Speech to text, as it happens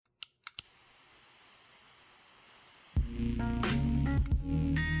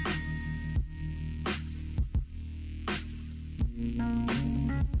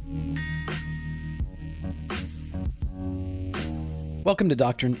Welcome to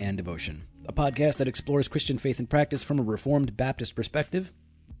Doctrine and Devotion, a podcast that explores Christian faith and practice from a Reformed Baptist perspective.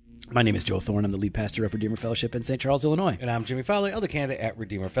 My name is Joe Thorne. I'm the lead pastor of Redeemer Fellowship in St. Charles, Illinois. And I'm Jimmy Fowler, elder candidate at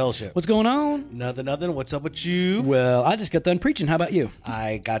Redeemer Fellowship. What's going on? Nothing. What's up with you? Well, I just got done preaching. How about you?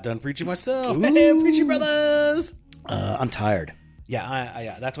 I got done preaching myself. Hey, preaching brothers! I'm tired.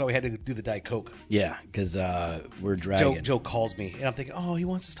 Yeah, that's why we had to do the Diet Coke. Yeah, because we're dragging. Joe calls me, and I'm thinking, oh, he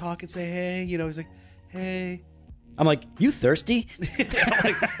wants to talk and say, hey. He's like, hey. I'm like, you thirsty?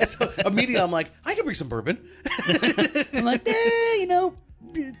 So immediately I'm like, I can bring some bourbon. I'm like,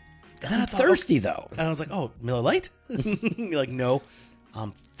 I'm thirsty, though. And I was like, oh, Miller Lite? You're like, no,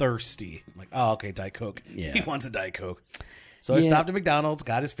 I'm thirsty. I'm like, oh, okay, Diet Coke. Yeah. He wants a Diet Coke. So I stopped at McDonald's,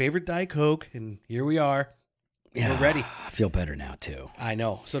 got his favorite Diet Coke, and here we are. Yeah, we're ready. I feel better now, too. I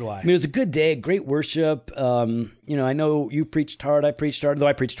know. So do I. I mean, it was a good day, great worship. I know you preached hard, I preached hard, though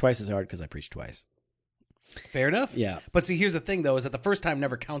I preached twice as hard because I preached twice. Fair enough. Yeah. But see, here's the thing, though, is that the first time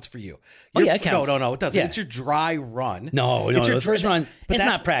never counts for you. It counts. No, it doesn't. Yeah. It's your dry run. No, it's your the first run. But It's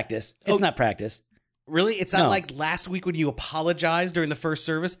that's not practice. It's not practice. Really? It's not No. like last week when you apologized during the first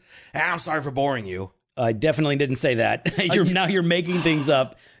service? I'm sorry for boring you. I definitely didn't say that. Now you're making things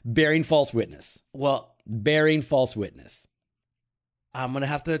up, bearing false witness. Well, Bearing false witness. I'm going to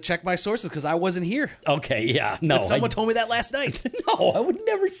have to check my sources because I wasn't here. Okay, yeah. No. But someone told me that last night. No, I would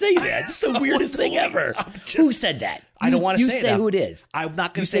never say that. It's the weirdest thing ever. Who said that? I don't want to say You say it. who it is. I'm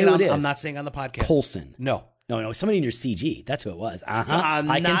not going to say say it. who it is. I'm not saying on the podcast. Colson. No. No, somebody in your CG. That's who it was. So I'm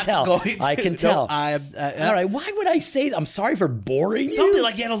I can not tell. going to. I can tell. No, All right, why would I say that? I'm sorry for boring something you.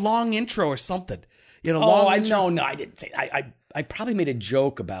 like you had a long intro or something. You had a Oh, long I intro. No, I didn't say. I probably made a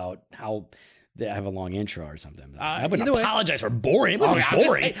joke about how I have a long intro or something. I wouldn't either way. apologize for boring. It wasn't I'm just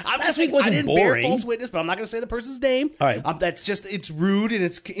boring. saying- I'm Last just week saying, wasn't I didn't boring. bear false witness, but I'm not going to say the person's name. All right. That's just, it's rude and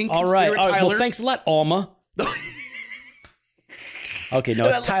it's inconsiderate, All right. Tyler. Well, thanks a lot, Alma. Okay, no,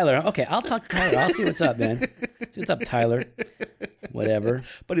 it's Tyler. Okay, I'll talk to Tyler. I'll see what's up, man. See what's up, Tyler. Whatever.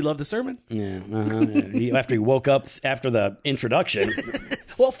 But he loved the sermon. Yeah. After he woke up after the introduction.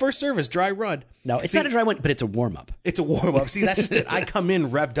 Well, first service, dry run. No, it's not a dry one, but it's a warm up. It's a warm up. See, that's just it. I come in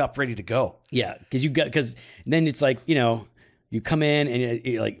revved up, ready to go. Yeah, because then it's like you come in and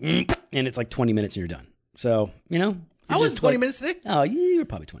you're like, and it's like 20 minutes and you're done. So I wasn't 20 minutes today. Oh, you were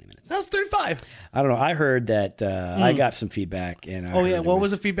probably 20 minutes. I was 35. I don't know. I heard that I got some feedback. And What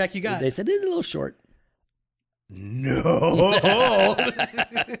was the feedback you got? They said it's a little short. No.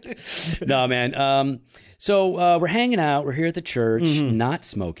 No, man. So we're hanging out. We're here at the church, not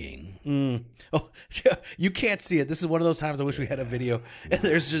smoking. Oh, you can't see it. This is one of those times I wish we had a video. And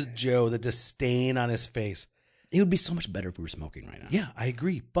there's just Joe, the disdain on his face. It would be so much better if we were smoking right now. Yeah, I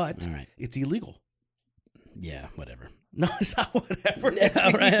agree. But All right. it's illegal. Yeah, whatever. No, it's not whatever. Yeah, It's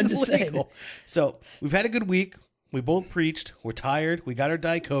all right, I'm just saying. illegal. So we've had a good week. We both preached. We're tired. We got our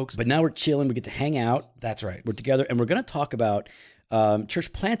Diet Cokes. But now we're chilling. We get to hang out. That's right. We're together, and we're going to talk about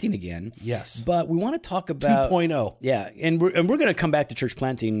church planting again. Yes. But we want to talk about 2.0. Yeah, and we're going to come back to church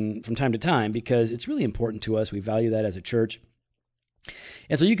planting from time to time because it's really important to us. We value that as a church.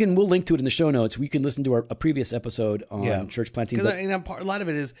 And so we'll link to it in the show notes. We can listen to a previous episode on church planting. Because a lot of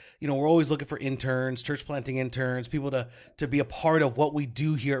it is, we're always looking for interns, church planting interns, people to be a part of what we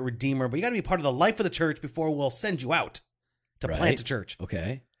do here at Redeemer. But you got to be part of the life of the church before we'll send you out to plant a church.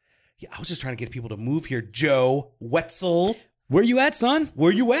 Okay. Yeah, I was just trying to get people to move here. Joe Wetzel. Where you at, son?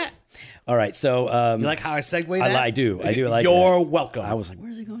 Where you at? All right, so You like how I segue that? I do like You're that. welcome. I was like,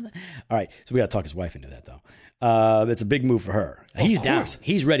 where's he going with that? All right, so we got to talk his wife into that though. It's a big move for her. He's down.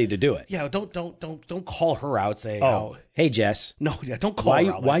 He's ready to do it. Yeah, don't call her out. Say, Hey, Jess. no, yeah, don't call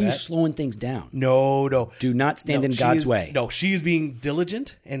her out. Why are like you that. slowing things down? No. Do not stand in she God's is- way. No, she's being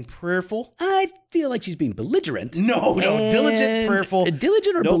diligent and prayerful. I feel like she's being belligerent. No, diligent, prayerful.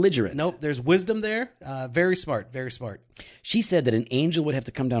 Diligent or Nope, belligerent? Nope, there's wisdom there. Very smart, very smart. She said that an angel would have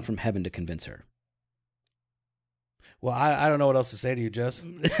to come down from heaven to convince her. Well, I don't know what else to say to you, Jess.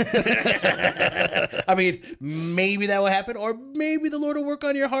 I mean, maybe that will happen, or maybe the Lord will work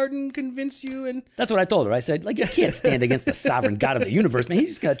on your heart and convince you. And That's what I told her. I said, you can't stand against the sovereign God of the universe, man. He's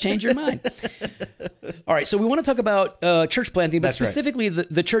just got to change your mind. All right, so we want to talk about church planting, but That's right. specifically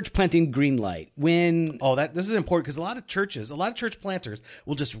the church planting green light. this is important because a lot of church planters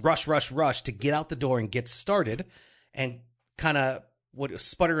will just rush to get out the door and get started, and kind of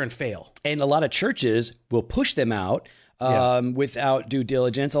sputter and fail. And a lot of churches will push them out without due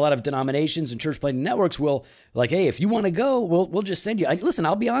diligence. A lot of denominations and church planting networks will like, hey, if you want to go, we'll just send you. Listen,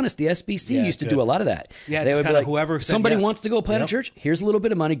 I'll be honest. The SBC used to do a lot of that. Yeah, they it's would kind be of whoever said somebody yes. wants to go plant a church. Here's a little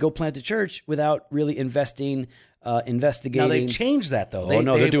bit of money. Go plant a church without really investigating. Now they've changed that though.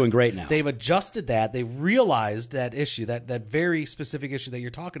 They're doing great now. They've adjusted that. They've realized that issue, that very specific issue that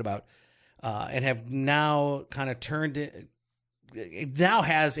you're talking about, and have now kind of turned it. It now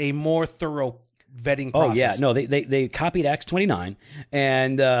has a more thorough vetting process. No, they copied Acts 29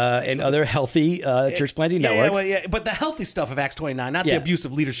 and other healthy church planting networks. But the healthy stuff of Acts 29, not the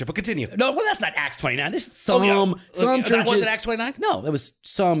abusive leadership. But continue. No, well, that's not Acts 29. This is some churches. That wasn't Acts 29. No, that was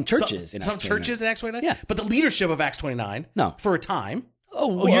some churches in Acts 29. Some churches in Acts 29. Yeah, but the leadership of Acts 29. No, for a time.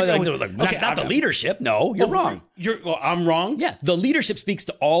 Not the leadership. No, you're wrong. I'm wrong? Yeah, the leadership speaks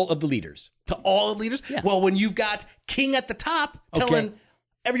to all of the leaders. To all of the leaders? Yeah. Well, when you've got king at the top telling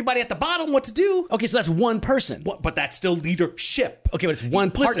everybody at the bottom what to do. Okay, so that's one person. But that's still leadership. Okay, but it's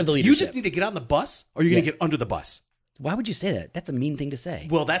one part of the leadership. You just need to get on the bus or you're going to get under the bus. Why would you say that? That's a mean thing to say.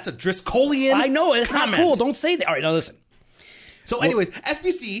 Well, that's a Driscollian I know, it's comment. not cool. Don't say that. All right, now listen. So anyways,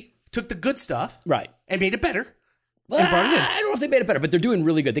 SBC took the good stuff and made it better. Well, I don't know if they made it better, but they're doing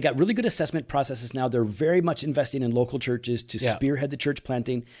really good. They got really good assessment processes now. They're very much investing in local churches to spearhead the church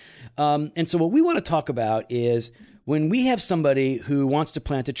planting. And so what we want to talk about is when we have somebody who wants to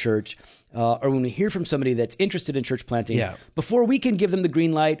plant a church, or when we hear from somebody that's interested in church planting, before we can give them the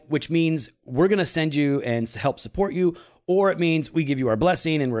green light, which means we're going to send you and help support you, or it means we give you our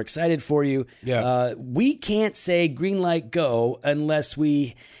blessing and we're excited for you. We can't say green light go unless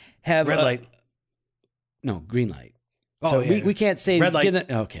we have red light. No, green light. Oh, so we can't say red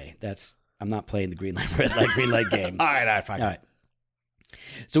light. Okay, I'm not playing the green light, red light, green light game. All right, fine. All right.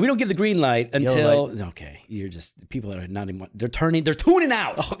 So we don't give the green light until light. Okay. You're just people that are not even. They're tuning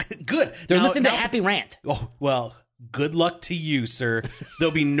out. Oh, good. They're listening to Happy Rant. Oh well, good luck to you, sir.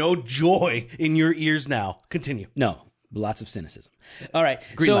 There'll be no joy in your ears now. Continue. No. Lots of cynicism. All right.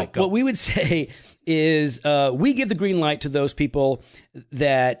 Green light, go. What we would say is we give the green light to those people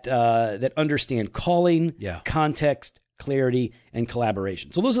that understand calling, context, clarity, and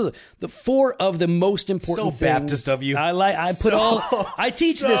collaboration. So those are the four of the most important things. Baptist of you. I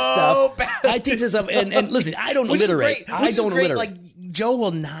teach this stuff. Baptist. I teach this stuff. And listen, I don't alliterate. I don't alliterate. Like Joe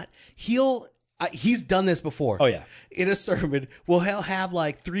will not. He's done this before. Oh yeah. In a sermon, he'll have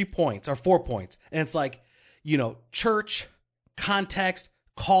like 3 points or 4 points, and it's like, church, context,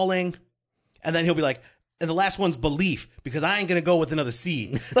 calling, and then he'll be like, and the last one's belief, because I ain't going to go with another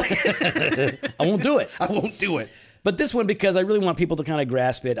C. I won't do it. I won't do it. But this one, because I really want people to kind of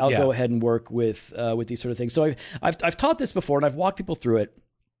grasp it, I'll go ahead and work with these sort of things. So I've taught this before, and I've walked people through it.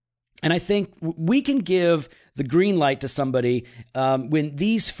 And I think we can give the green light to somebody when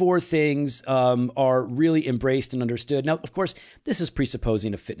these four things are really embraced and understood. Now, of course, this is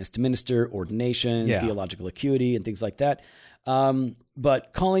presupposing a fitness to minister, ordination, theological acuity, and things like that.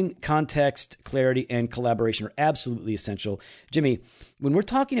 But calling, context, clarity, and collaboration are absolutely essential. Jimmy, when we're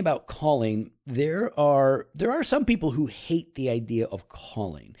talking about calling, there are some people who hate the idea of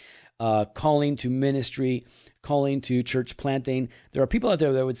calling to ministry, calling to church planting. There are people out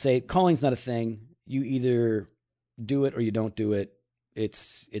there that would say calling's not a thing. You either do it or you don't do it.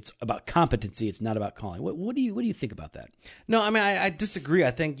 It's about competency. It's not about calling. What do you think about that? No, I mean, I disagree.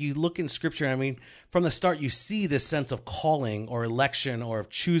 I think you look in Scripture, and I mean, from the start, you see this sense of calling or election or of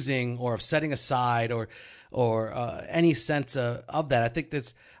choosing or of setting aside or any sense of that. I think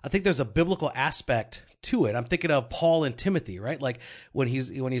there's a biblical aspect to it. I'm thinking of Paul and Timothy, right? Like when he's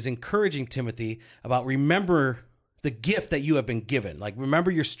encouraging Timothy about remember the gift that you have been given. Like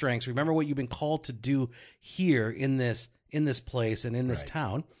remember your strengths. Remember what you've been called to do here in this place and in this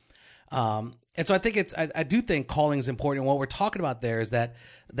town. And so I think I do think calling is important. And what we're talking about there is that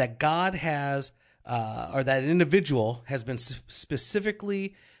God has, or that an individual has been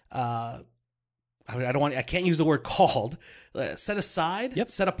specifically, I can't use the word called, set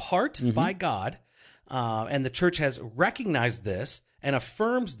aside, set apart by God. And the church has recognized this and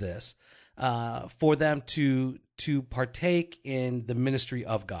affirms this, for them to partake in the ministry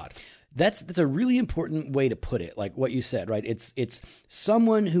of God. That's a really important way to put it, like what you said, right? It's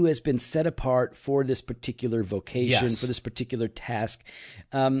someone who has been set apart for this particular vocation, for this particular task,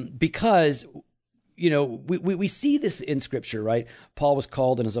 because we see this in Scripture, right? Paul was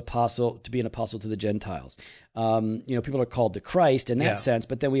called and as apostle to be an apostle to the Gentiles. People are called to Christ in that sense,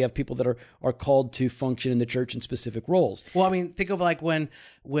 but then we have people that are called to function in the church in specific roles. Well, I mean, think of like when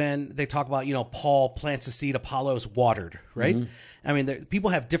they talk about, Paul plants a seed, Apollos watered, right? I mean, people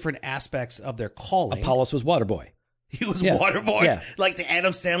have different aspects of their calling. Apollos was water boy. He was waterboy, like the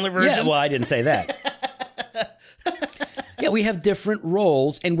Adam Sandler version. Yeah, well, I didn't say that. Yeah, we have different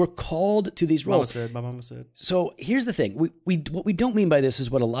roles, and we're called to these roles. My mama said. So here's the thing: what we don't mean by this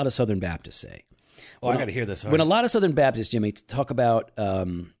is what a lot of Southern Baptists say. I got to hear this. When a lot of Southern Baptists, Jimmy, talk about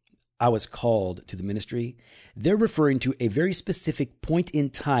I was called to the ministry, they're referring to a very specific point in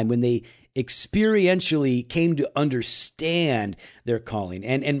time when they experientially came to understand their calling.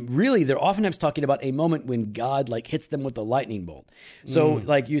 And really, they're oftentimes talking about a moment when God like hits them with a lightning bolt. So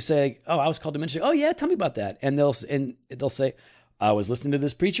like you say, oh, I was called to ministry. Oh yeah, tell me about that. And they'll say, I was listening to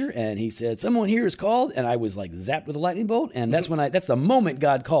this preacher and he said, someone here is called. And I was like zapped with a lightning bolt. And that's that's the moment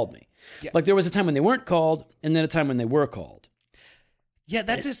God called me. Yeah. Like there was a time when they weren't called and then a time when they were called. Yeah,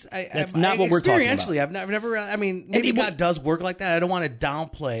 that's just that's not what we're talking about. Experientially, I've never. I mean, maybe God does work like that. I don't want to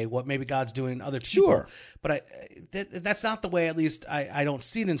downplay what maybe God's doing in other people. Sure, but that's not the way. At least I don't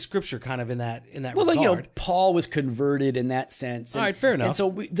see it in Scripture, kind of in that regard. Well, like, Paul was converted in that sense. All right, fair enough. And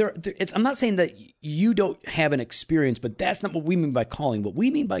so I'm not saying that you don't have an experience, but that's not what we mean by calling. What we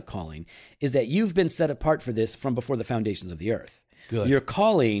mean by calling is that you've been set apart for this from before the foundations of the earth. Good. Your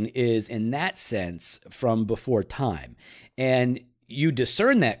calling is in that sense from before time, and you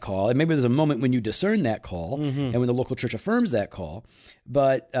discern that call, and maybe there's a moment when you discern that call, and when the local church affirms that call.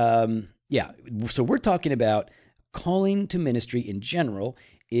 But so we're talking about calling to ministry in general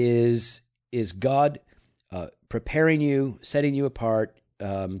is God preparing you, setting you apart,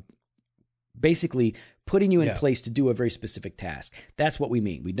 basically putting you in place to do a very specific task. That's what we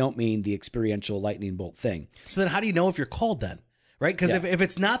mean. We don't mean the experiential lightning bolt thing. So then how do you know if you're called then? Right? Because if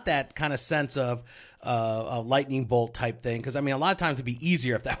it's not that kind of sense of a lightning bolt type thing, because I mean, a lot of times it'd be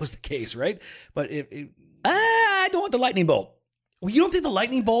easier if that was the case, right? But I don't want the lightning bolt. Well, you don't think the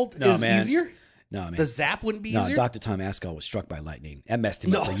lightning bolt is easier? No, man. The zap wouldn't be easier? No, Dr. Tom Askell was struck by lightning. That messed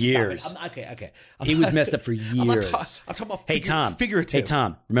him up for years. Okay. He was messed up for years. I'm talking about figurative. Hey,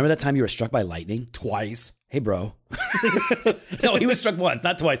 Tom, remember that time you were struck by lightning? Twice. Hey, bro. No, he was struck once,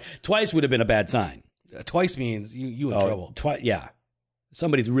 not twice. Twice would have been a bad sign. Twice means you in trouble. Yeah.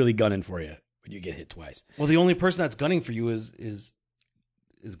 Somebody's really gunning for you when you get hit twice. Well, the only person that's gunning for you is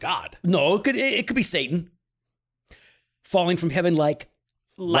God. No, it could be Satan falling from heaven like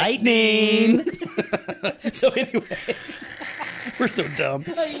lightning. So anyway, we're so dumb.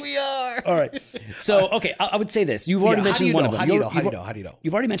 We are. All right. So okay, I would say this. You've already mentioned one of them. How do you know?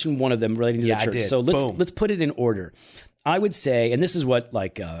 You've already mentioned one of them relating to the church. I did. So let's put it in order. I would say, and this is what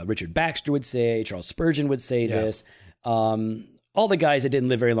like Richard Baxter would say, Charles Spurgeon would say this. All the guys that didn't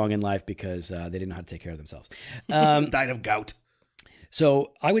live very long in life because they didn't know how to take care of themselves. Died of gout.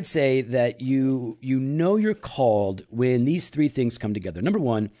 So I would say that you know you're called when these three things come together. Number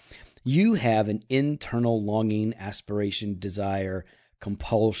one, you have an internal longing, aspiration, desire,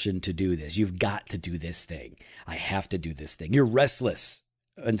 compulsion to do this. You've got to do this thing. I have to do this thing. You're restless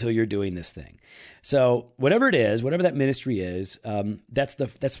until you're doing this thing. So whatever it is, whatever that ministry is, that's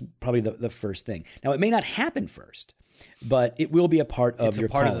probably the first thing. Now, it may not happen first, but it will be a part of your calling.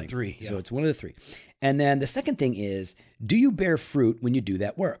 It's a part of the three. Yeah. So it's one of the three. And then the second thing is, do you bear fruit when you do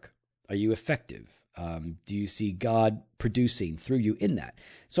that work? Are you effective? Do you see God producing through you in that?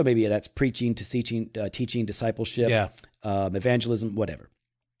 So maybe that's preaching to teaching, discipleship, evangelism, whatever.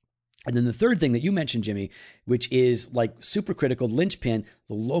 And then the third thing that you mentioned, Jimmy, which is like super critical, linchpin,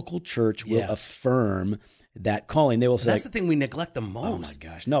 the local church will affirm that calling. They will say, that's the thing we neglect the most. Oh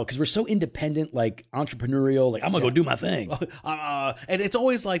my gosh. No, because we're so independent, like entrepreneurial, like I'm going to go do my thing. And it's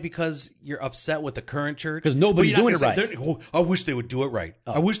always like because you're upset with the current church. Because nobody's doing it right. I wish they would do it right.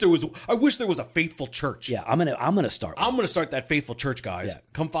 I wish there was a faithful church. Yeah, I'm gonna start. I'm gonna start that faithful church, guys. Yeah.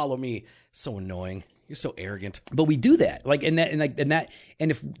 Come follow me. So annoying. You're so arrogant. But we do that.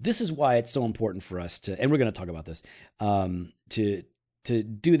 And if this is why it's so important for us to, and we're going to talk about this, to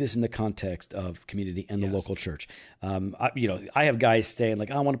do this in the context of community and the local church. I have guys saying like,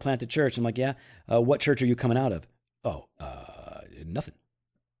 I want to plant a church. I'm like, yeah. What church are you coming out of? Oh, nothing.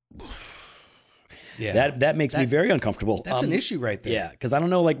 Yeah, that makes me very uncomfortable. That's an issue right there. Yeah, because I don't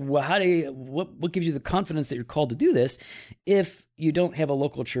know, like, what gives you the confidence that you're called to do this if you don't have a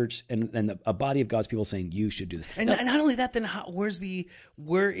local church and a body of God's people saying you should do this? And not only that, then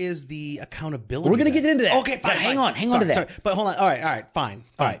where is the accountability? We're going to get into that. Okay, fine. Hang on to that. Sorry, but hold on. All right, fine.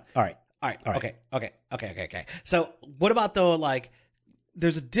 All right. Okay. So what about though, like,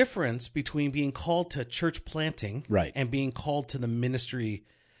 there's a difference between being called to church planting, right, and being called to the ministry.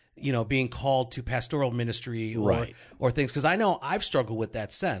 Being called to pastoral ministry or things. Because I know I've struggled with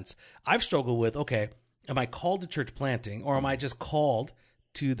that sense. I've struggled with, okay, am I called to church planting or am I just called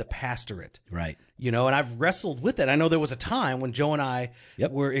to the pastorate. Right. You know, and I've wrestled with it. I know there was a time when Joe and I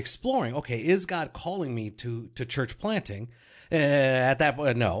Yep. were exploring, okay, is God calling me to church planting? At that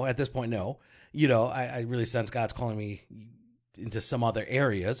point, no. At this point, no. You know, I really sense God's calling me into some other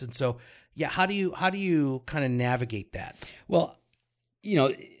areas. And so, yeah, how do you kind of navigate that? Well, you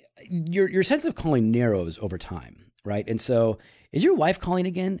know, your sense of calling narrows over time, right? And so, is your wife calling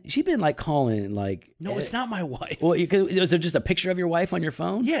again? She's been like calling, like No, it's not my wife. Well, is there just a picture of your wife on your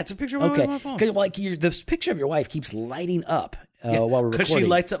phone? Yeah, it's a picture of my wife on my phone. Because like the picture of your wife keeps lighting up while we're recording. Because she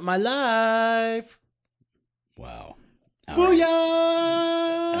lights up my life. Wow.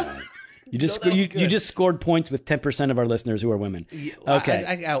 Booyah! You just scored points with 10% of our listeners who are women. Yeah,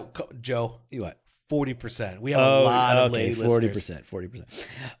 Okay. Joe. What? 40%. We have a lot of lady 40%,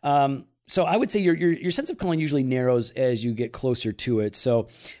 40%. So I would say your sense of calling usually narrows as you get closer to it. So,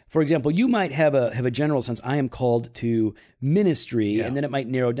 for example, you might have a general sense, I am called to ministry, and then it might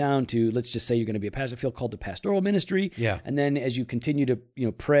narrow down to, let's just say you're going to be a pastor, feel called to pastoral ministry. Yeah. And then as you continue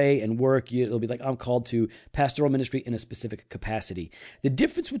to pray and work, it'll be like, I'm called to pastoral ministry in a specific capacity. The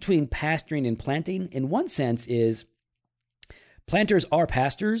difference between pastoring and planting, in one sense, is planters are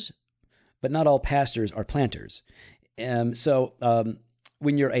pastors, but not all pastors are planters.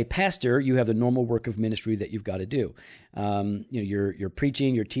 When you're a pastor, you have the normal work of ministry that you've got to do. You're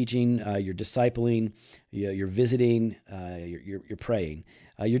preaching, you're teaching, you're discipling, you're visiting, you're praying.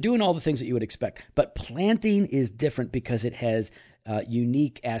 You're doing all the things that you would expect. But planting is different because it has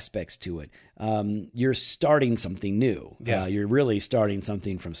unique aspects to it. You're starting something new. Yeah. You're really starting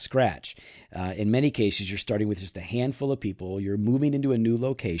something from scratch. In many cases, you're starting with just a handful of people. You're moving into a new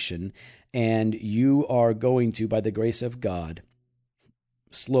location, and you are going to, by the grace of God,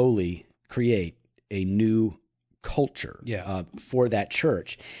 slowly create a new culture for that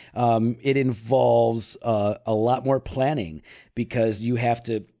church. It involves a lot more planning because you have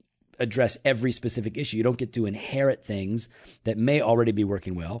to address every specific issue. You don't get to inherit things that may already be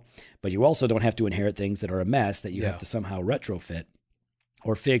working well, but you also don't have to inherit things that are a mess that you have to somehow retrofit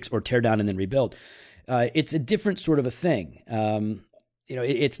or fix or tear down and then rebuild. It's a different sort of a thing.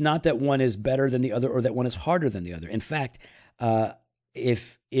 It's not that one is better than the other or that one is harder than the other. In fact,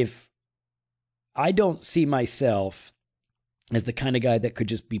 if I don't see myself as the kind of guy that could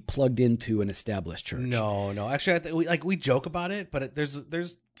just be plugged into an established church. No. Actually, we joke about it, but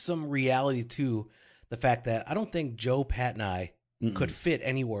there's some reality to the fact that I don't think Joe, Pat, and I could fit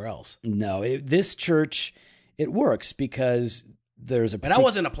anywhere else. No, this church, it works because there's and I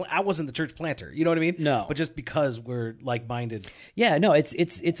wasn't the church planter. You know what I mean? No, but just because we're like-minded. Yeah, no, it's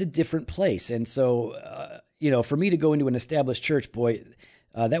a different place, and so for me to go into an established church, boy,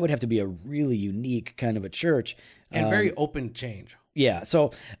 that would have to be a really unique kind of a church. And very open change. Yeah.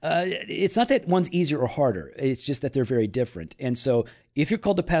 So it's not that one's easier or harder. It's just that they're very different. And so if you're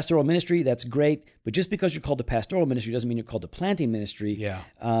called to pastoral ministry, that's great. But just because you're called to pastoral ministry doesn't mean you're called to planting ministry. Yeah.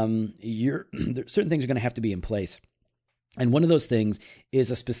 Certain things are going to have to be in place. And one of those things is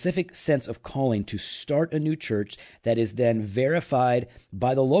a specific sense of calling to start a new church that is then verified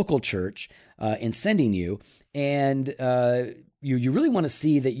by the local church in sending you. And you really want to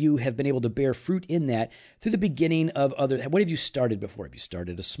see that you have been able to bear fruit in that through the beginning of other. What have you started before? Have you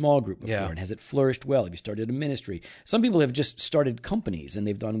started a small group before? And has it flourished well? Have you started a ministry? Some people have just started companies and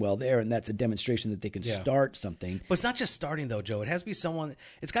they've done well there, and that's a demonstration that they can start something. But it's not just starting though, Joe. It has to be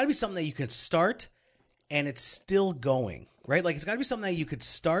it's got to be something that you can start and it's still going, right? Like it's got to be something that you could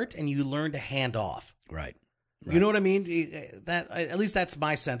start and you learn to hand off. Right. You know what I mean? That at least that's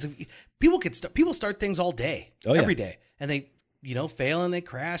my sense. People start things all day, every day, and they fail and they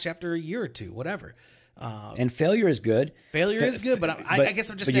crash after a year or two, whatever. And failure is good. Failure is good, but I guess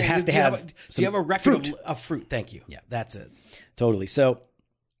I'm just saying. You have do you have a record of fruit? Thank you. Yeah, that's it. Totally. So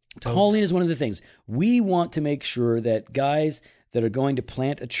calling is one of the things. We want to make sure that guys that are going to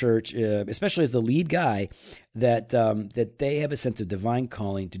plant a church, especially as the lead guy, that they have a sense of divine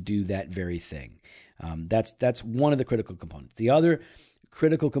calling to do that very thing. That's one of the critical components. The other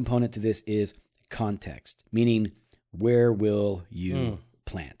critical component to this is context, meaning where will you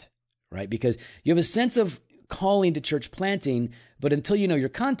plant, right? Because you have a sense of calling to church planting, but until you know your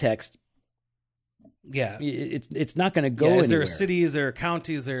context, it's not going to go anywhere. Is there a city? Is there a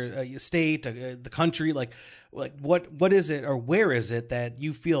county? Is there a state? The country? Like what is it, or where is it that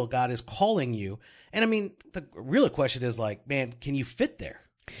you feel God is calling you? And I mean, the real question is like, man, can you fit there?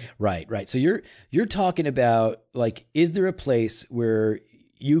 Right. So you're talking about like, is there a place where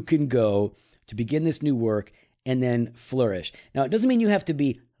you can go to begin this new work and then flourish? Now, it doesn't mean you have to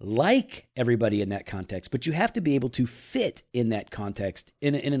be like everybody in that context, but you have to be able to fit in that context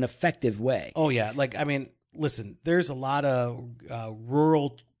in an effective way. Oh yeah, like I mean, listen, there's a lot of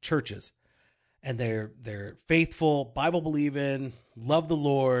rural churches, and they're faithful, Bible believing, love the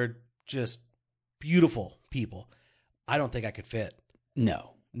Lord, just beautiful people. I don't think I could fit.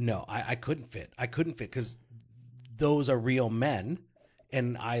 No, I couldn't fit. I couldn't fit because those are real men,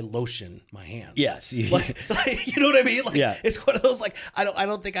 and I lotion my hands. Yes, like, you know what I mean. Like, yeah. It's one of those like I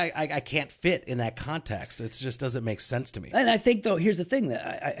don't think I can't fit in that context. It just doesn't make sense to me. And I think though, here's the thing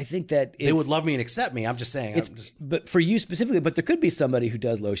that I think that they would love me and accept me. I'm just saying. But for you specifically, but there could be somebody who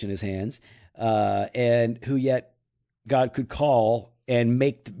does lotion his hands, and who yet God could call and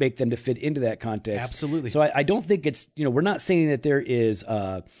make them to fit into that context. Absolutely. So I don't think it's, we're not saying that there is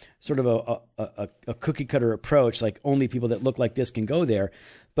sort of a cookie cutter approach, like only people that look like this can go there.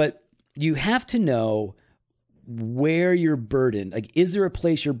 But you have to know where you're burdened. Like, is there a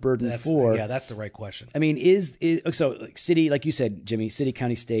place you're burdened for? Yeah, that's the right question. I mean, so like city, like you said, Jimmy, city,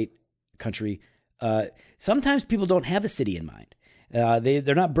 county, state, country. Sometimes people don't have a city in mind.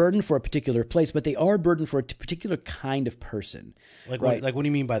 They're not burdened for a particular place, but they are burdened for a particular kind of person. Like, right? What do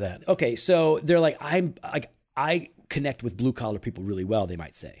you mean by that? Okay, so they're like, I connect with blue collar people really well, they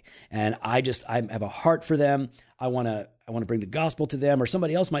might say, and I have a heart for them. I want to bring the gospel to them. Or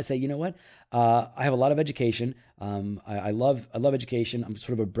somebody else might say, you know what? I have a lot of education. I love education. I'm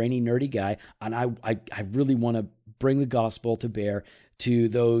sort of a brainy, nerdy guy, and I really want to bring the gospel to bear to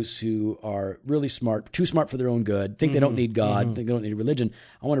those who are really smart, too smart for their own good, think they don't need God, think they don't need religion.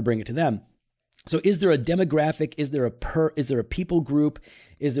 I want to bring it to them. So is there a demographic? Is there a people group?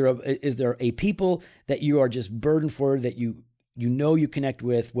 Is there a people that you are just burdened for, that you connect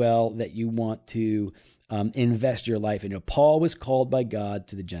with well, that you want to invest your life in? Paul was called by God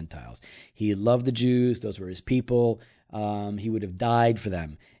to the Gentiles. He loved the Jews; those were his people. He would have died for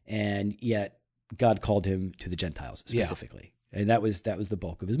them, and yet God called him to the Gentiles specifically, and that was the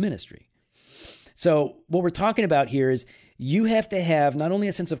bulk of his ministry. So what we're talking about here is you have to have not only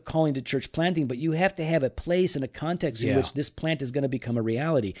a sense of calling to church planting, but you have to have a place and a context in which this plant is going to become a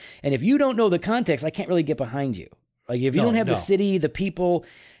reality. And if you don't know the context, I can't really get behind you. Like if you don't have the city, the people,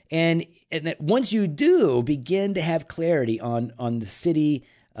 and once you do begin to have clarity on the city,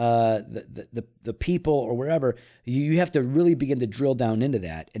 the people, or wherever, you have to really begin to drill down into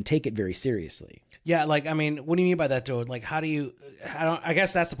that and take it very seriously. Yeah, like, I mean, what do you mean by that, though? Like, I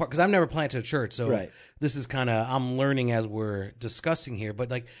guess that's the part, because I've never planted a church, so this is kind of, I'm learning as we're discussing here,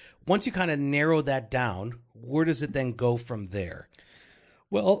 but like, once you kind of narrow that down, where does it then go from there?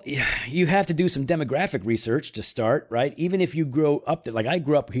 Well, you have to do some demographic research to start, right? Even if you grow up there, like I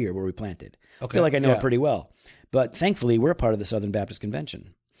grew up here where we planted. Okay. I feel like I know it pretty well. But thankfully, we're a part of the Southern Baptist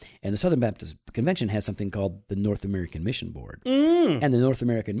Convention. And the Southern Baptist Convention has something called the North American Mission Board. And the North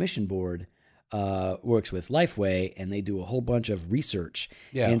American Mission Board works with Lifeway, and they do a whole bunch of research.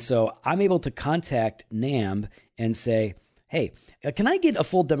 Yeah. And so I'm able to contact NAMB and say, hey, can I get a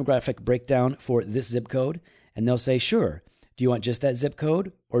full demographic breakdown for this zip code? And they'll say, sure. Do you want just that zip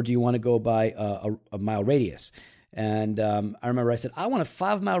code, or do you want to go by a mile radius? And I remember I said, I want a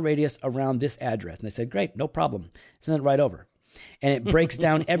 5-mile radius around this address. And they said, great, no problem. Send it right over. And it breaks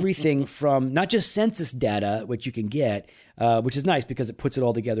down everything from not just census data, which you can get, which is nice because it puts it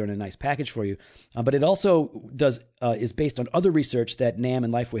all together in a nice package for you, but it also is based on other research that NAM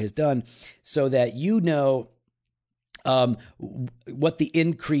and Lifeway has done, so that what the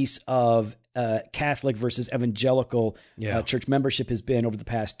increase of Catholic versus evangelical church membership has been over the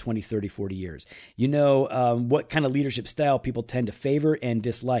past 20, 30, 40 years. What kind of leadership style people tend to favor and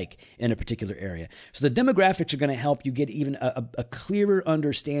dislike in a particular area. So the demographics are going to help you get even a clearer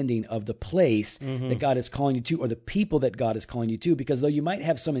understanding of the place that God is calling you to, or the people that God is calling you to, because though you might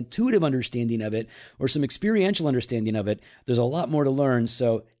have some intuitive understanding of it or some experiential understanding of it, there's a lot more to learn.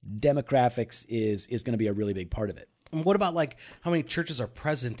 So demographics is going to be a really big part of it. And what about like how many churches are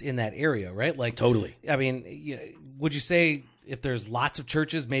present in that area, right? Like totally. I mean, would you say if there's lots of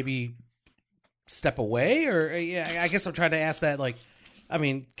churches, maybe step away? Or I guess I'm trying to ask that. Like, I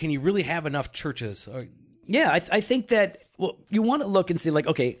mean, can you really have enough churches? Yeah, I think that. Well, you want to look and see, like,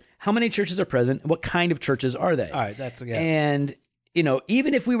 okay, how many churches are present? What kind of churches are they? All right, that's And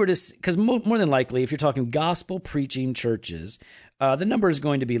even if we were to, because more than likely, if you're talking gospel preaching churches, the number is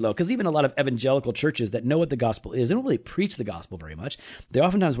going to be low, because even a lot of evangelical churches that know what the gospel is, they don't really preach the gospel very much. They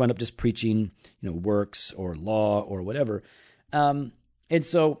oftentimes wind up just preaching, works or law or whatever. And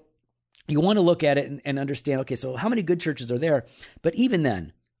so you want to look at it and understand, okay, so how many good churches are there? But even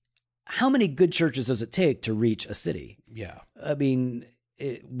then, how many good churches does it take to reach a city? Yeah. I mean,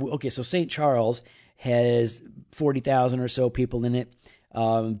 so St. Charles has 40,000 or so people in it,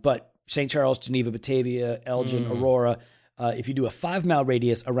 but St. Charles, Geneva, Batavia, Elgin, Aurora, if you do a 5-mile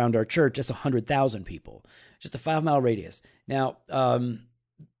radius around our church, that's 100,000 people. Just a 5-mile radius. Now,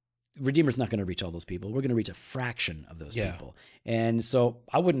 Redeemer's not going to reach all those people. We're going to reach a fraction of those people. And so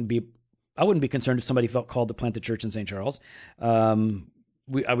I wouldn't be concerned if somebody felt called to plant the church in St. Charles.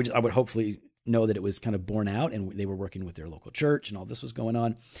 I would hopefully know that it was kind of borne out and they were working with their local church and all this was going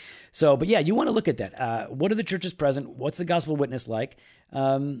on. So, but yeah, you want to look at that. What are the churches present? What's the gospel witness like?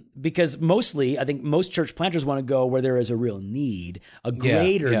 Because mostly, I think most church planters want to go where there is a real need, a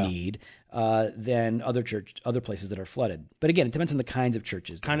greater need than other places that are flooded. But again, it depends on the kinds of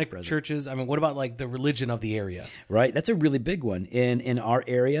churches. Churches. I mean, what about like the religion of the area? Right. That's a really big one. In our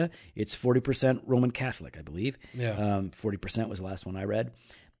area, it's 40% Roman Catholic, I believe. 40% was the last one I read.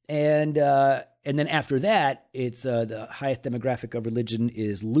 And then after that, it's the highest demographic of religion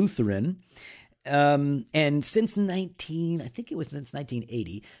is Lutheran. And since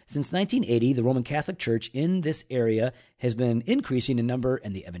 1980, the Roman Catholic Church in this area has been increasing in number,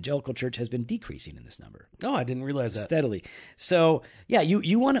 and the Evangelical Church has been decreasing in this number. Oh, I didn't realize that. Steadily. So, yeah,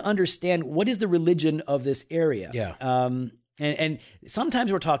 you want to understand what is the religion of this area. Yeah. And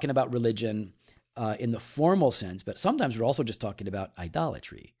sometimes we're talking about religion in the formal sense, but sometimes we're also just talking about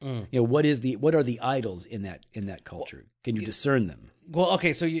idolatry. You know, what are the idols in that culture? Can you discern them? Well,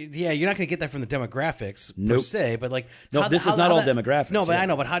 okay, so you're not going to get that from the demographics per se, but like this is not all demographics. No, but I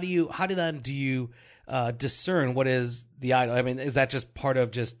know. But how do you discern what is the idol? I mean, is that just part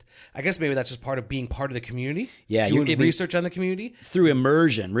of I guess maybe that's just part of being part of the community. Yeah, doing research on the community through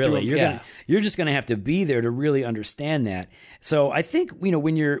immersion. Really, you're just going to have to be there to really understand that. So I think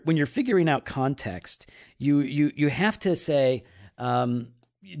when you're figuring out context, you have to say.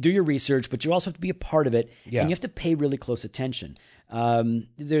 Do your research, but you also have to be a part of it, and you have to pay really close attention. Listen,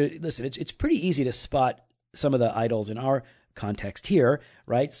 it's pretty easy to spot some of the idols in our context here,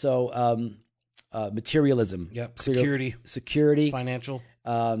 right? So, materialism, security, financial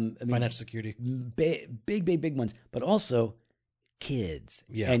security, big ones, but also kids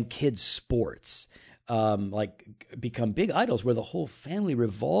and kids sports. Become big idols where the whole family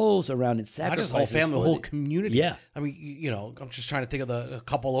revolves around and sacrifices. Not just whole family, the whole community. Yeah. I mean, I'm just trying to think of a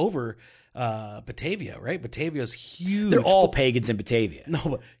couple over Batavia, right? Batavia's huge. They're all pagans in Batavia. No,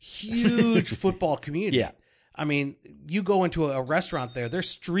 but huge football community. Yeah. I mean, you go into a restaurant there, they're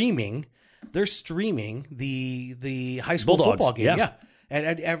streaming the high school Bulldogs, football game. yeah.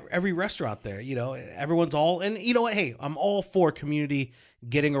 At every restaurant there, everyone's all, and you know what? Hey, I'm all for community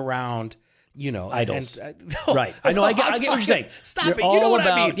getting around. Idols. No, right. I know. I get what you're saying. Stop You're it. You know what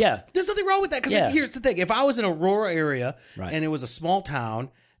I mean? Yeah. There's nothing wrong with that. Because here's the thing. If I was in a rural area and it was a small town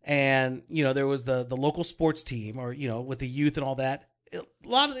and, there was the local sports team or, with the youth and all that, a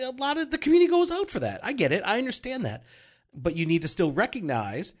lot of the community goes out for that. I get it. I understand that. But you need to still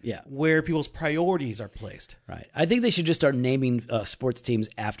recognize where people's priorities are placed. Right. I think they should just start naming sports teams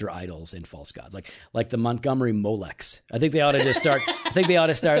after idols and false gods, like the Montgomery Moleks. I think they ought to just start.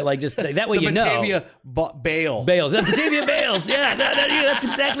 Like just that way. The Batavia Bales. That's Batavia Bales. Yeah, that's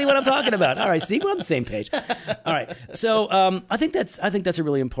exactly what I'm talking about. All right, see, we're on the same page. All right. So I think that's a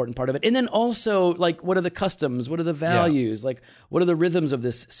really important part of it. And then also, like, what are the customs? What are the values? Like, what are the rhythms of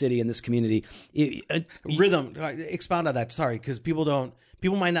this city and this community? Rhythm. Expound on that. Sorry, because people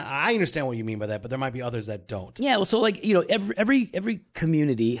might not. I understand what you mean by that, but there might be others that don't. Yeah, well, so every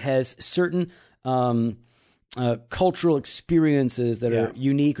community has certain cultural experiences that are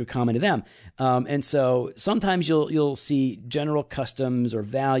unique or common to them, and so sometimes you'll see general customs or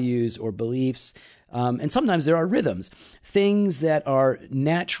values or beliefs. And sometimes there are rhythms, things that are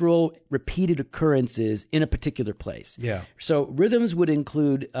natural, repeated occurrences in a particular place. Yeah. So rhythms would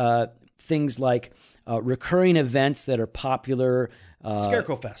include things like recurring events that are popular.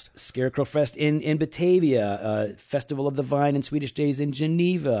 Scarecrow Fest in Batavia, Festival of the Vine and Swedish Days in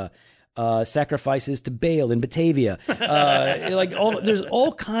Geneva, sacrifices to Baal in Batavia. There's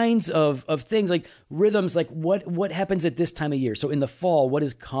all kinds of things like rhythms, like what happens at this time of year. So in the fall, what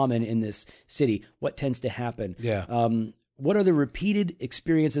is common in this city? What tends to happen? Yeah. What are the repeated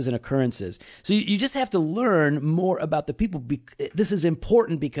experiences and occurrences? So you just have to learn more about the people. This is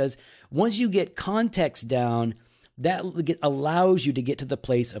important because once you get context down, that allows you to get to the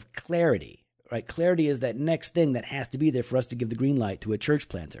place of clarity, right? Clarity is that next thing that has to be there for us to give the green light to a church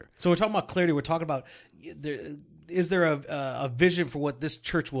planter. So we're talking about clarity. We're talking about, is there a vision for what this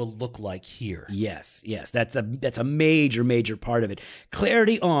church will look like here? Yes. That's a major part of it.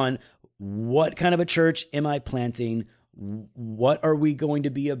 Clarity on what kind of a church am I planting? What are we going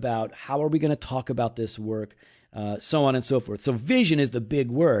to be about? How are we going to talk about this work? So on and so forth. So vision is the big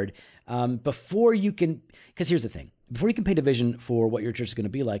word. Before you can, because here's the thing. Before you can paint a vision for what your church is going to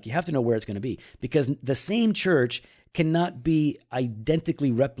be like, you have to know where it's going to be. Because the same church cannot be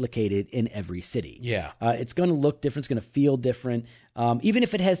identically replicated in every city. Yeah. It's going to look different. It's going to feel different. Even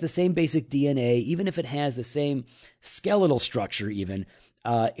if it has the same basic DNA, even if it has the same skeletal structure, even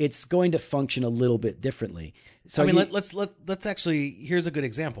it's going to function a little bit differently. So I mean, let's actually. Here's a good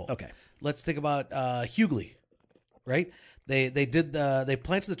example. Okay. Let's think about Hughley, right? They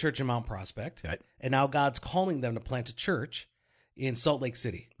planted the church in Mount Prospect, Right. and now God's calling them to plant a church in Salt Lake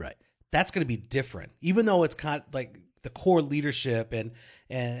City. Right. That's going to be different, even though it's kind of like the core leadership and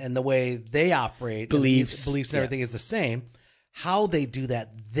the way they operate, beliefs and everything is the same. How they do that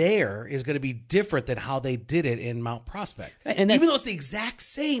there is going to be different than how they did it in Mount Prospect, And even though it's the exact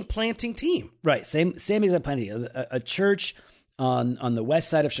same planting team. Right. Same exact planting. A church on the west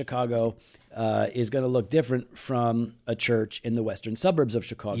side of Chicago is going to look different from a church in the western suburbs of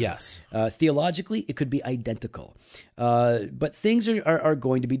Chicago. Yes. Theologically, it could be identical, but things are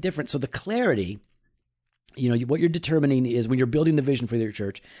going to be different. So the clarity, what you're determining is when you're building the vision for your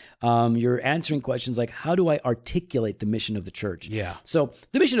church, you're answering questions like, how do I articulate the mission of the church? Yeah. So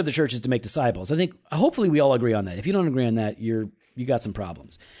the mission of the church is to make disciples. I think hopefully we all agree on that. If you don't agree on that, you got some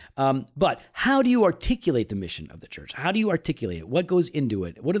problems. But how do you articulate the mission of the church? How do you articulate it? What goes into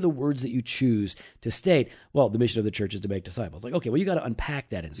it? What are the words that you choose to state? Well, the mission of the church is to make disciples. Like, okay, well, you got to unpack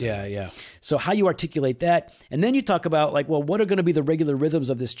that inside. Yeah. So how you articulate that, and then you talk about like, well, what are going to be the regular rhythms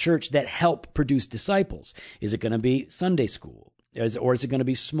of this church that help produce disciples? Is it going to be Sunday school? Or is it going to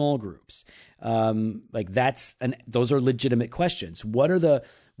be small groups? Those are legitimate questions. What are the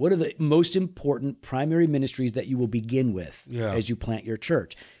most important primary ministries that you will begin with as you plant your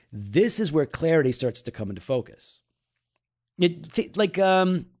church? This is where clarity starts to come into focus.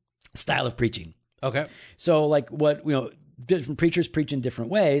 Style of preaching. Okay. So different preachers preach in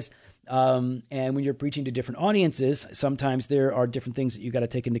different ways. And when you're preaching to different audiences, sometimes there are different things that you got to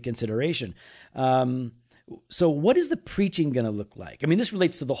take into consideration. So what is the preaching going to look like? I mean, this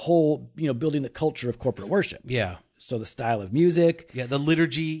relates to the whole, building the culture of corporate worship. Yeah. So the style of music. Yeah, the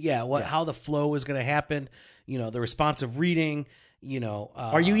liturgy, how the flow is going to happen, the responsive reading,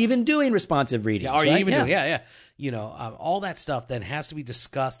 are you even doing responsive readings? Yeah, are you even doing, all that stuff then has to be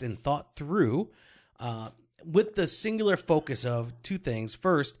discussed and thought through with the singular focus of two things.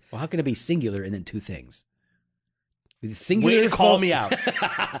 First. Well, how can it be singular and then two things? With Way to call me out.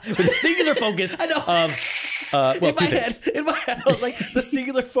 With a singular focus of, in my head, I was like, the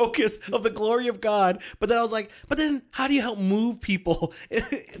singular focus of the glory of God. But then I was like, how do you help move people?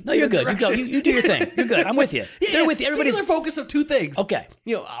 No, you're good. You go. You do your thing. You're good. I'm with you. They're with you. Everybody's singular focus of two things. Okay.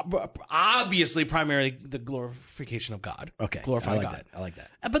 Obviously, primarily the glorification of God. Okay. Glorify God. I like that.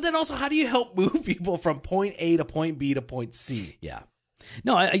 But then also, how do you help move people from point A to point B to point C? Yeah.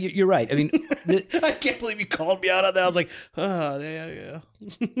 No, you're right. I mean, I can't believe you called me out on that. I was like, yeah.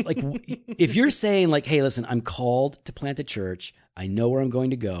 Like, if you're saying like, hey, listen, I'm called to plant a church. I know where I'm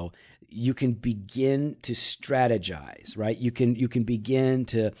going to go. You can begin to strategize, right? You can begin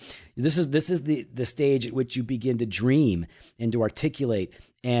to. This is the stage at which you begin to dream and to articulate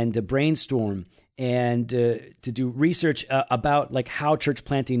and to brainstorm and to do research about like how church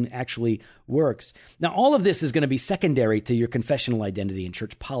planting actually works. Now, all of this is going to be secondary to your confessional identity and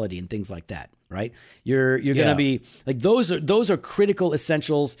church polity and things like that, right? You're going to be like those are critical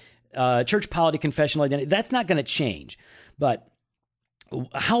essentials. Church polity, confessional identity. That's not going to change. But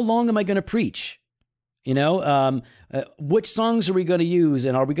how long am I going to preach? Which songs are we going to use,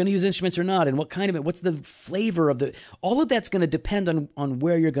 and are we going to use instruments or not, and what kind of it? What's the flavor of the? All of that's going to depend on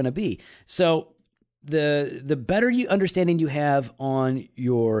where you're going to be. So the better understanding you have on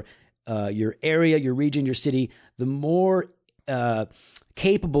your area, your region, your city, the more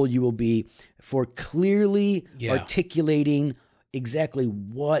capable you will be for clearly articulating exactly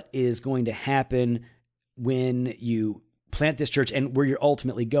what is going to happen when you plant this church and where you're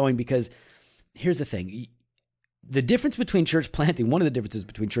ultimately going. Because here's the thing. The difference between church planting, one of the differences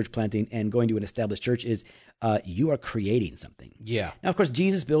between church planting and going to an established church is you are creating something. Yeah. Now, of course,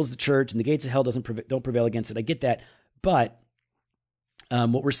 Jesus builds the church and the gates of hell don't prevail against it. I get that. But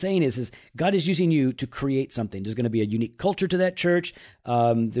what we're saying is God is using you to create something. There's going to be a unique culture to that church.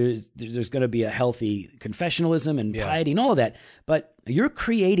 There's going to be a healthy confessionalism and piety and all of that. But you're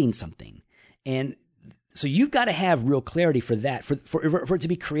creating something. And so you've got to have real clarity for that, for it to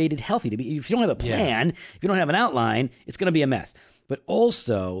be created healthy. If you don't have a plan, if you don't have an outline, it's going to be a mess. But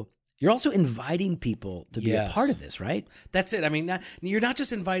also, you're also inviting people to be a part of this, right? That's it. I mean, you're not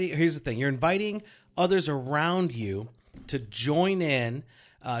just inviting. Here's the thing: you're inviting others around you to join in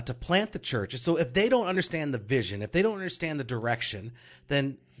to plant the church. So if they don't understand the vision, if they don't understand the direction,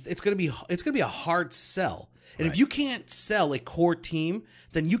 then it's going to be a hard sell. And if you can't sell a core team,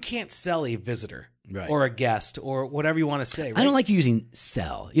 then you can't sell a visitor. Right. or a guest or whatever you want to say. Right? I don't like using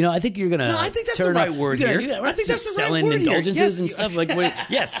sell. I think you're gonna. No, I think that's the right word here. I think that's the right selling word here. indulgences Yes, and stuff. Like, wait,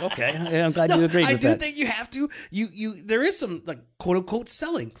 yes, okay. I'm glad you agreed with that. I do think you have to. There is some like quote unquote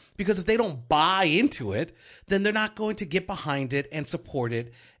selling, because if they don't buy into it, then they're not going to get behind it and support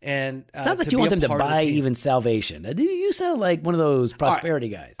it. And sounds like you want them to buy even salvation. You sound like one of those prosperity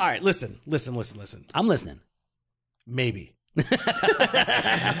guys. All right, listen. I'm listening. Maybe.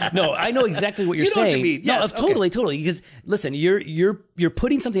 No, I know exactly what you're saying. Know what you mean. Yes, no, totally. Because listen, you're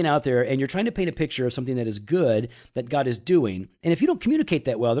putting something out there, and you're trying to paint a picture of something that is good that God is doing. And if you don't communicate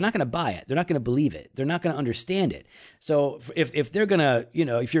that well, they're not going to buy it. They're not going to believe it. They're not going to understand it. So if they're gonna,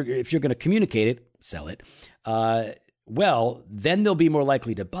 if you're going to communicate it, sell it. Well, then they'll be more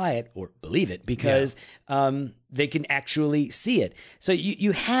likely to buy it or believe it, because they can actually see it. So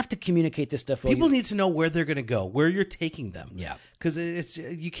you have to communicate this stuff. People need to know where they're going to go, where you're taking them. Yeah, because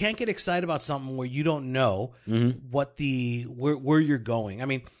you can't get excited about something where you don't know what where you're going. I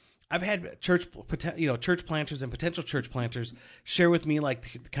mean, I've had church planters and potential church planters share with me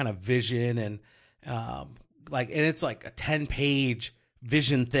like the kind of vision and and it's like a 10-page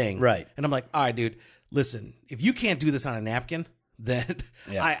vision thing, right? And I'm like, all right, dude. Listen, if you can't do this on a napkin, then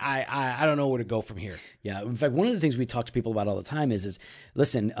I don't know where to go from here. Yeah. In fact, one of the things we talk to people about all the time is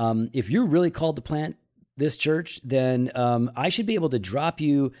listen, if you're really called to plant this church, then I should be able to drop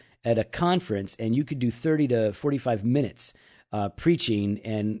you at a conference and you could do 30 to 45 minutes preaching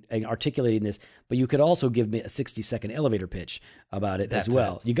and articulating this, but you could also give me a 60-second elevator pitch about it as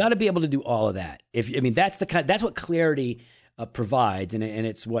well. You got to be able to do all of that. That's what clarity provides, and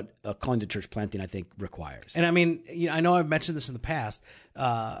it's what calling to church planting, I think, requires. And I mean, I know I've mentioned this in the past,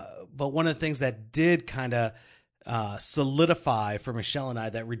 but one of the things that did kind of solidify for Michelle and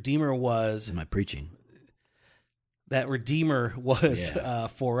I that Redeemer was... Am I preaching? That Redeemer was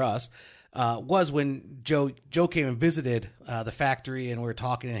for us was when Joe came and visited the factory, and we were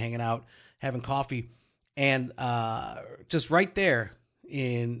talking and hanging out, having coffee, and just right there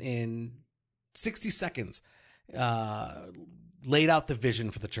in 60 seconds, laid out the vision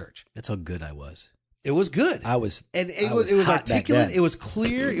for the church. That's how good I was. It was good. I was articulate. It was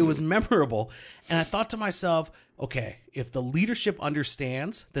clear. It was memorable. And I thought to myself, okay, if the leadership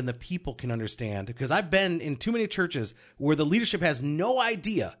understands, then the people can understand. Because I've been in too many churches where the leadership has no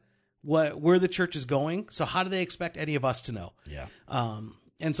idea where the church is going. So how do they expect any of us to know? Yeah.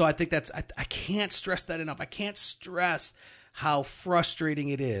 And so I think I can't stress that enough. I can't stress how frustrating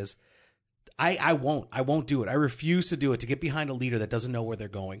it is. I won't do it. I refuse to do it, to get behind a leader that doesn't know where they're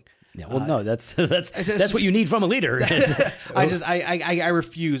going. Yeah, well, no, that's what you need from a leader. I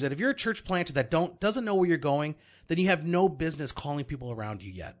refuse. And if you're a church planter that doesn't know where you're going, then you have no business calling people around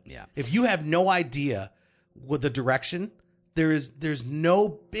you yet. Yeah. If you have no idea what the direction, there's no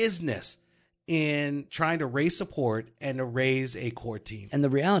business in trying to raise support and to raise a core team. And the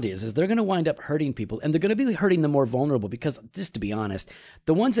reality is they're going to wind up hurting people, and they're going to be hurting the more vulnerable, because, just to be honest,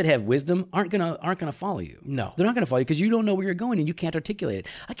 the ones that have wisdom aren't going to follow you. No. They're not going to follow you because you don't know where you're going and you can't articulate it.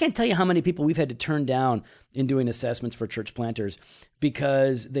 I can't tell you how many people we've had to turn down in doing assessments for church planters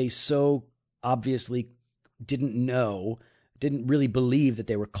because they so obviously didn't really believe that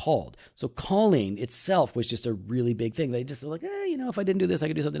they were called. So calling itself was just a really big thing. They just like, if I didn't do this, I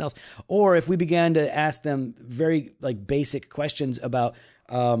could do something else. Or if we began to ask them very basic questions about,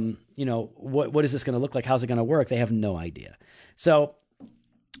 what is this going to look like? How's it going to work? They have no idea. So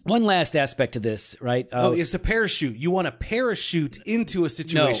one last aspect to this, right? It's a parachute. You want to parachute into a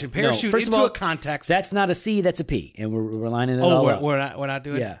situation, parachute First into of all, a context. That's not a C, that's a P, and we're lining it all up. We're not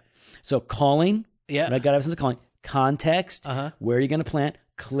doing it? Yeah. So calling, yeah. Right? God have a sense of calling. Context, where are you going to plant?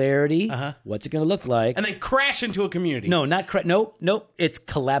 Clarity, what's it going to look like? And then crash into a community. No, nope. It's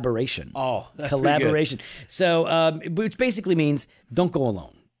collaboration. Oh, that's collaboration. So, which basically means don't go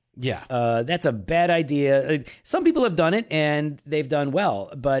alone. Yeah. That's a bad idea. Some people have done it and they've done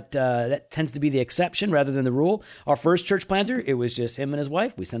well, but that tends to be the exception rather than the rule. Our first church planter, it was just him and his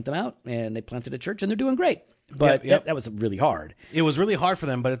wife. We sent them out and they planted a church and they're doing great. But that was really hard. It was really hard for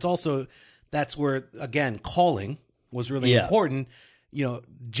them, but it's also, that's where, again, calling was really important.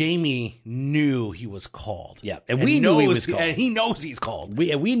 Jamie knew he was called. Yeah, and we knew he was called. And he knows he's called.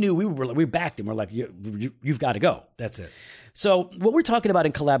 We knew we backed him. We're like, you've got to go. That's it. So what we're talking about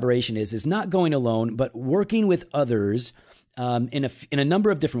in collaboration is not going alone, but working with others in a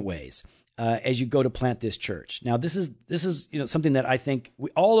number of different ways as you go to plant this church. Now, this is something that I think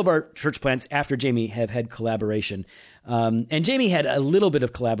all of our church plants after Jamie have had collaboration. And Jamie had a little bit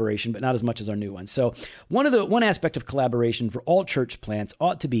of collaboration, but not as much as our new one. So one aspect of collaboration for all church plants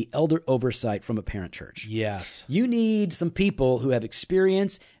ought to be elder oversight from a parent church. Yes. You need some people who have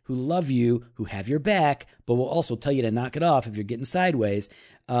experience, who love you, who have your back, but will also tell you to knock it off if you're getting sideways.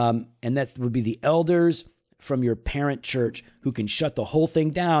 And that would be the elders from your parent church who can shut the whole thing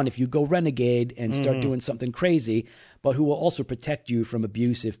down if you go renegade and start doing something crazy, but who will also protect you from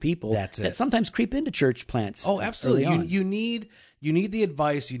abusive people that sometimes creep into church plants. Oh, absolutely. You need the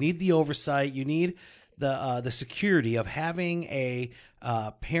advice, you need the oversight, you need the security of having a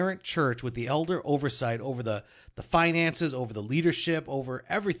parent church with the elder oversight over the finances, over the leadership, over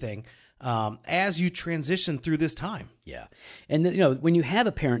everything. As you transition through this time. Yeah. And, when you have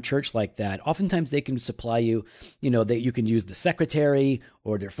a parent church like that, oftentimes they can supply you, that you can use the secretary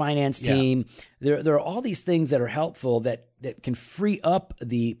or their finance team. Yeah. There are all these things that are helpful that can free up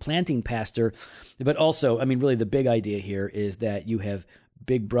the planting pastor. But also, really the big idea here is that you have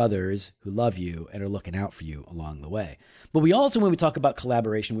big brothers who love you and are looking out for you along the way. But we also, when we talk about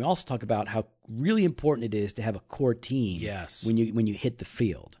collaboration, we also talk about how really important it is to have a core team. Yes. When you hit the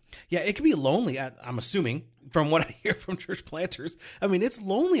field. Yeah, it can be lonely, I'm assuming, from what I hear from church planters. It's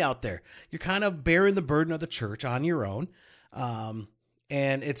lonely out there. You're kind of bearing the burden of the church on your own. And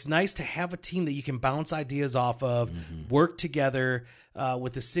it's nice to have a team that you can bounce ideas off of, work together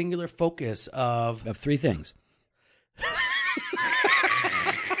with a singular focus of three things.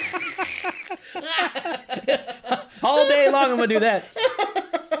 All day long I'm going to do that.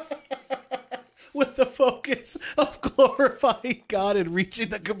 With the focus of glorifying God and reaching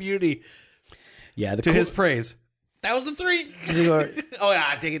the community. Yeah, to his praise. That was the three. Oh yeah,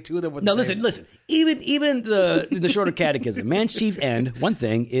 I take it two of them. No, listen. Even the shorter catechism, man's chief end, one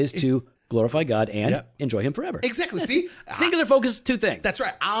thing is to glorify God and enjoy Him forever. Exactly. See, singular focus, two things. That's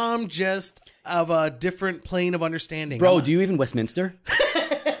right. I'm just of a different plane of understanding. Bro, do you even Westminster?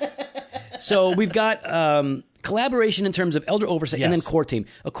 So we've got collaboration in terms of elder oversight and then core team.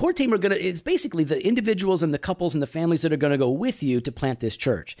 A core team is basically the individuals and the couples and the families that are going to go with you to plant this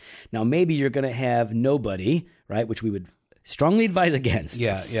church. Now, maybe you're going to have nobody, right, which we would strongly advise against.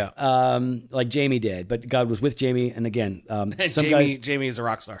 Yeah. Like Jamie did, but God was with Jamie, and again, Jamie is a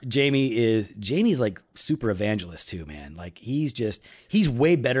rock star. Jamie's like super evangelist too, man. Like he's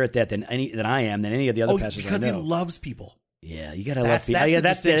way better at that than I am, than any of the other pastors I know. Because he loves people. Yeah, you gotta love people.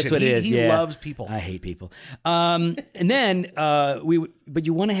 That's what it is. He loves people. I hate people. And then but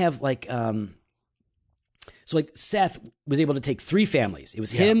you want to have like, so like Seth was able to take 3 families. It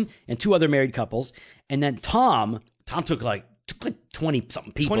was him and 2 other married couples, and then Tom took like 20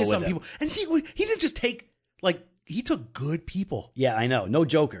 something people. And he didn't just take he took good people. Yeah, I know. No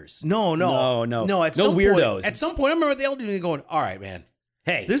jokers. No. At some weirdos. At some point, I remember the elder going, "All right, man.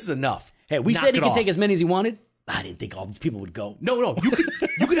 Hey, this is enough. Hey, we said he could take as many as he wanted." I didn't think all these people would go. No,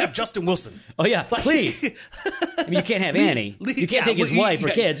 you could have Justin Wilson. Oh yeah, please. You can't have Annie. You can't take his wife or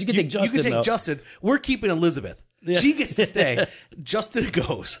kids. You can take Justin. You can take Justin. We're keeping Elizabeth. Yeah. She gets to stay. Justin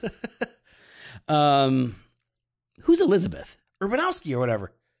goes. Who's Elizabeth? Urbanowski or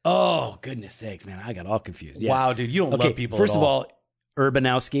whatever. Oh goodness sakes, man! I got all confused. Yeah. Wow, dude, you don't love people. First of all,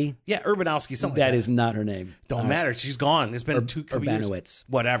 Urbanowski. Yeah, Urbanowski. Something like that. That is not her name. Don't matter. She's gone. It's been 2 Urbanowitz. years.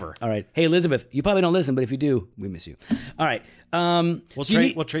 Whatever. All right. Hey, Elizabeth, you probably don't listen, but if you do, we miss you. All right.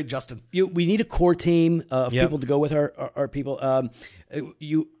 We'll trade Justin. We need a core team of people to go with our people.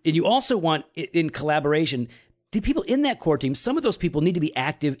 You also want, in collaboration, the people in that core team, some of those people need to be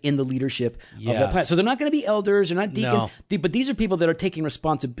active in the leadership of that plant. So they're not going to be elders, they're not deacons, but these are people that are taking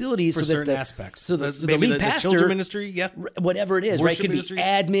responsibilities for certain aspects. So the lead pastor, the children ministry, whatever it is, worship right? Could ministry. Be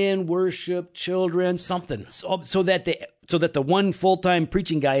admin, worship, children, something. So that the one full-time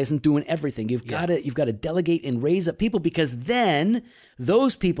preaching guy isn't doing everything. You've got to delegate and raise up people, because then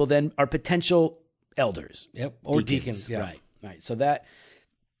those people then are potential elders. Yep, or deacons. Yeah. Right. So that.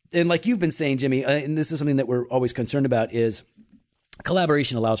 And like you've been saying, Jimmy, and this is something that we're always concerned about, is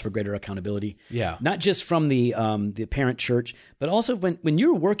collaboration allows for greater accountability. Yeah. Not just from the parent church, but also when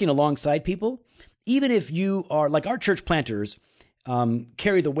you're working alongside people, even if you are, like our church planters,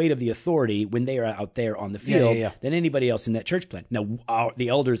 carry the weight of the authority when they are out there on the field than anybody else in that church plant. Now, the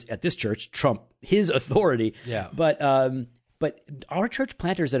elders at this church trump his authority. Yeah. But our church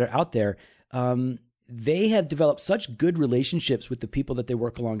planters that are out there, they have developed such good relationships with the people that they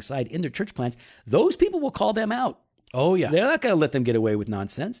work alongside in their church plants. Those people will call them out. Oh, yeah. They're not going to let them get away with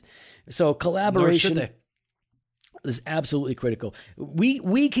nonsense. So collaboration is absolutely critical.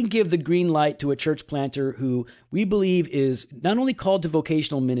 We can give the green light to a church planter who we believe is not only called to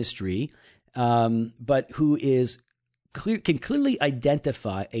vocational ministry, but who can clearly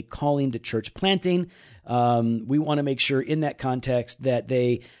identify a calling to church planting. We want to make sure in that context that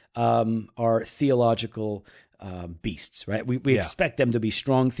they are theological beasts, right? We expect them to be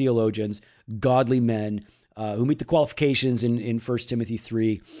strong theologians, godly men who meet the qualifications in 1 Timothy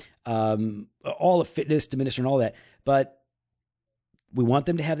 3, all of fitness to minister and all that. But we want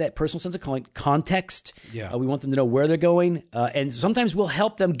them to have that personal sense of calling, context. Yeah. We want them to know where they're going, and sometimes we'll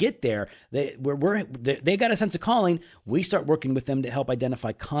help them get there. They got a sense of calling. We start working with them to help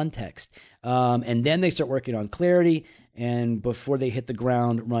identify context, and then they start working on clarity. And before they hit the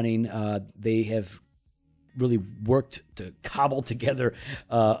ground running, they have really worked to cobble together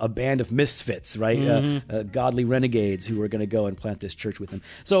a band of misfits, right? Godly renegades who are going to go and plant this church with them.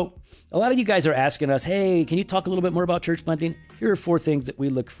 So a lot of you guys are asking us, hey, can you talk a little bit more about church planting? Here are 4 things that we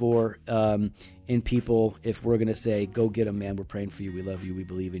look for in people if we're going to say, go get them, man. We're praying for you. We love you. We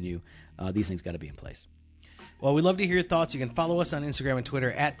believe in you. These things got to be in place. Well, we'd love to hear your thoughts. You can follow us on Instagram and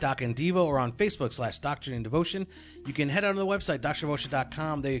Twitter at Doc and Devo, or on Facebook /Doctrine and Devotion. You can head out to the website,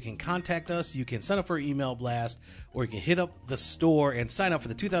 doctrinedevotion.com. There you can contact us. You can sign up for an email blast, or you can hit up the store and sign up for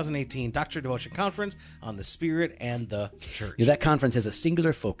the 2018 Doctrine and Devotion Conference on the Spirit and the Church. Yeah, that conference has a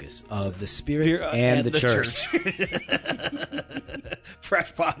singular focus of the Spirit and the church.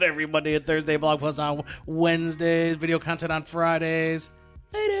 Fresh pod every Monday and Thursday, blog posts on Wednesdays, video content on Fridays.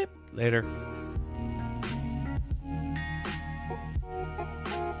 Later. Later.